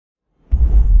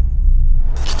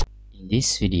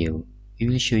this video, we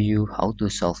will show you how to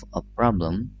solve a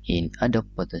problem in Adobe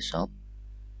Photoshop.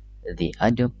 The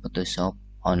Adobe Photoshop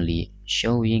only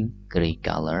showing gray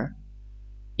color.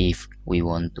 If we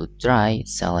want to try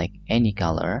select any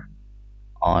color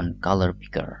on color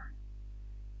picker.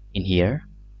 In here,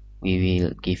 we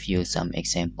will give you some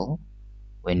example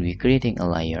when we creating a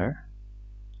layer.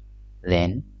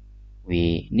 Then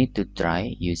we need to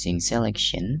try using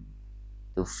selection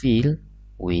to fill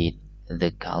with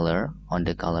the color on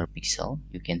the color pixel.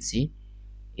 You can see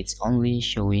it's only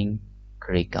showing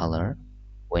gray color.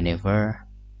 Whenever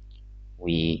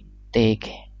we take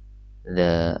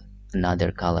the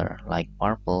another color like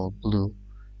purple, blue,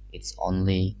 it's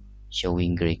only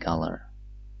showing gray color.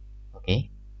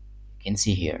 Okay, you can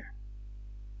see here.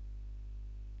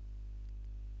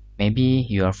 Maybe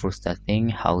you are frustrating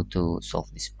how to solve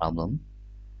this problem,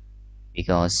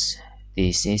 because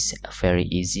this is very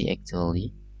easy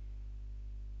actually.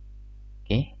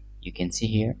 Okay, you can see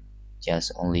here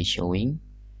just only showing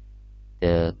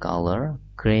the color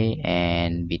gray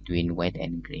and between white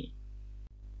and gray.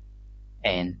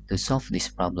 And to solve this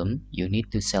problem, you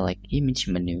need to select image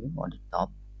menu on the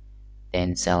top,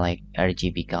 then select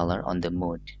RGB color on the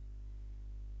mode.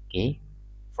 Okay,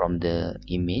 from the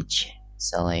image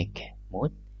select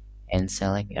mode and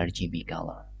select RGB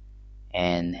color,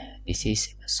 and this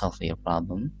is solve your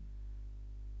problem.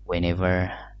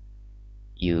 Whenever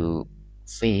you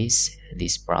face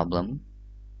this problem,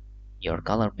 your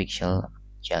color pixel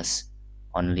just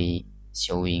only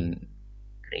showing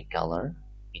gray color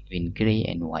between gray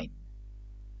and white.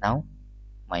 Now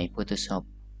my Photoshop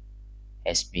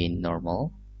has been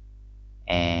normal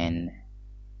and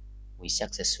we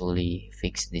successfully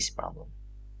fixed this problem.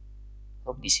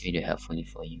 Hope this video helpful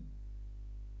for you.